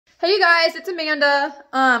Hey you guys, it's Amanda.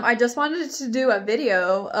 I just wanted to do a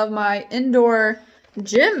video of my indoor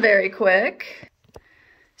gym very quick.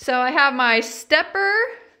 So I have my stepper.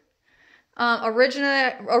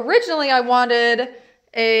 Originally I wanted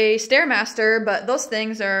a Stairmaster, but those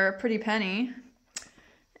things are pretty penny.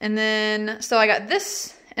 And then, so I got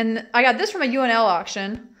this, and I got this from a UNL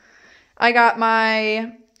auction. I got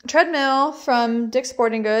my treadmill from Dick's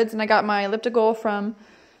Sporting Goods, and I got my elliptical from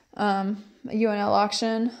a UNL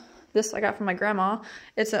auction. This I got from my grandma.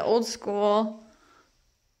 It's an old school.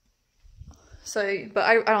 So,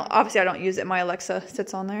 but obviously I don't use it. My Alexa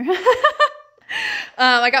sits on there.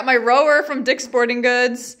 I got my rower from Dick's Sporting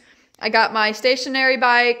Goods. I got my stationary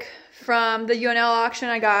bike from the UNL auction.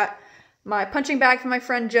 I got my punching bag from my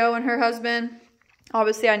friend Jo and her husband.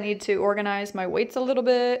 Obviously I need to organize my weights a little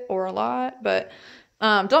bit or a lot, but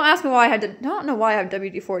don't ask me why I don't know why I have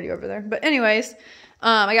WD-40 over there. But anyways,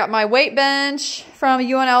 I got my weight bench from a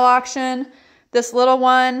UNL auction. This little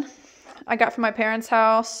one I got from my parents'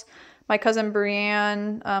 house. My cousin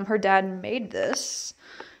Brienne, her dad made this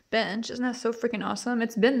bench. Isn't that so freaking awesome?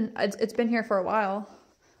 It's been here for a while.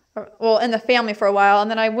 Well, in the family for a while. And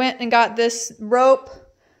then I went and got this rope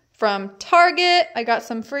from Target. I got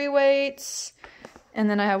some free weights. And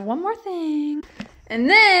then I have one more thing. And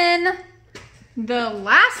then the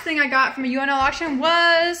last thing I got from a UNL auction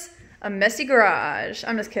was a messy garage.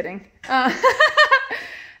 I'm just kidding. I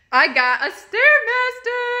got a Stairmaster.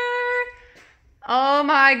 Oh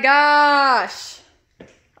my gosh.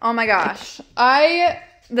 Oh my gosh.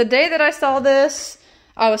 The day that I saw this,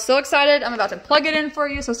 I was so excited. I'm about to plug it in for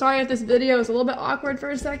you. So sorry if this video is a little bit awkward for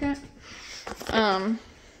a second.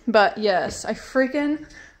 But yes, I freaking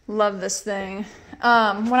love this thing.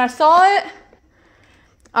 When I saw it,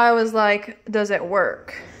 I was like, does it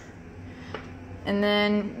work? And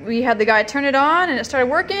then we had the guy turn it on and it started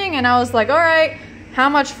working, and I was like, all right, how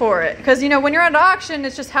much for it? Because, you know, when you're at auction,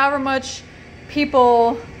 it's just however much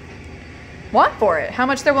people want for it, how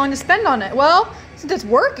much they're willing to spend on it. Well, since it's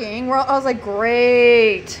working, I was like,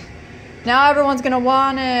 great. Now everyone's going to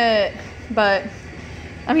want it. But,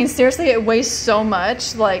 I mean, seriously, it weighs so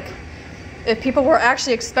much. Like, if people were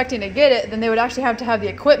actually expecting to get it, then they would actually have to have the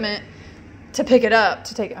equipment to pick it up,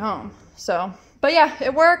 to take it home. So, but yeah,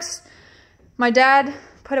 it works. My dad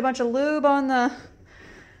put a bunch of lube on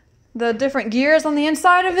the different gears on the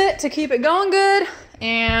inside of it to keep it going good.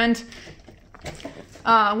 And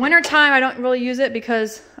winter time, I don't really use it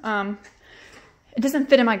because it doesn't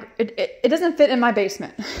fit in my it doesn't fit in my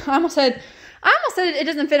basement. I almost said it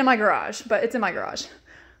doesn't fit in my garage, but it's in my garage.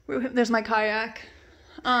 There's my kayak.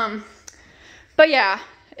 But yeah,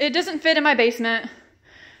 it doesn't fit in my basement.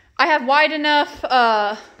 I have wide enough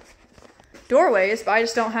doorways, but I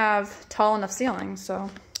just don't have tall enough ceilings. So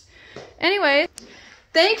anyway,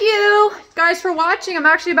 thank you guys for watching. I'm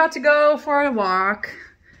actually about to go for a walk.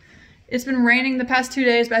 It's been raining the past 2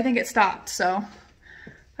 days, but I think it stopped, so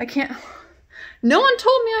I can't. No one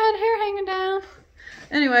told me I had hair hanging down.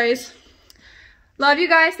 Anyways, love you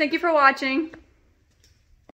guys. Thank you for watching.